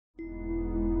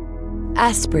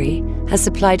Asprey has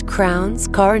supplied crowns,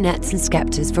 coronets and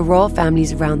sceptres for royal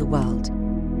families around the world.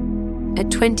 At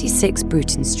 26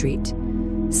 Bruton Street,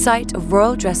 site of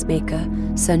royal dressmaker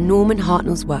Sir Norman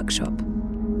Hartnell's workshop.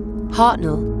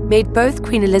 Hartnell made both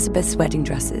Queen Elizabeth's wedding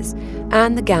dresses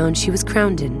and the gown she was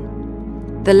crowned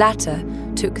in. The latter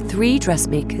took 3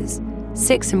 dressmakers,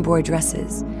 6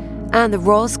 embroideresses, and the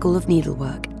Royal School of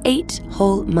Needlework 8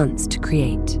 whole months to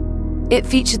create. It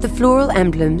featured the floral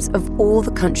emblems of all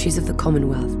the countries of the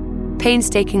Commonwealth,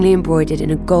 painstakingly embroidered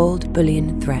in a gold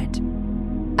bullion thread.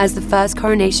 As the first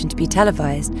coronation to be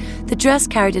televised, the dress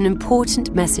carried an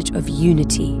important message of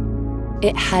unity.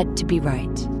 It had to be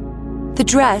right. The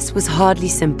dress was hardly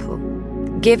simple,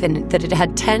 given that it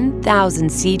had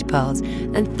 10,000 seed pearls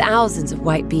and thousands of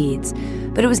white beads,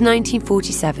 but it was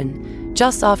 1947,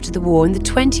 just after the war, and the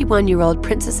 21-year-old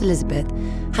Princess Elizabeth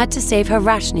had to save her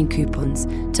rationing coupons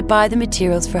to buy the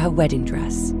materials for her wedding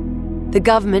dress. The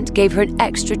government gave her an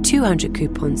extra 200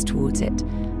 coupons towards it,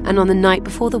 and on the night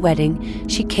before the wedding,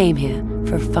 she came here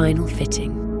for a final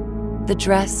fitting. The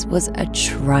dress was a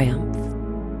triumph.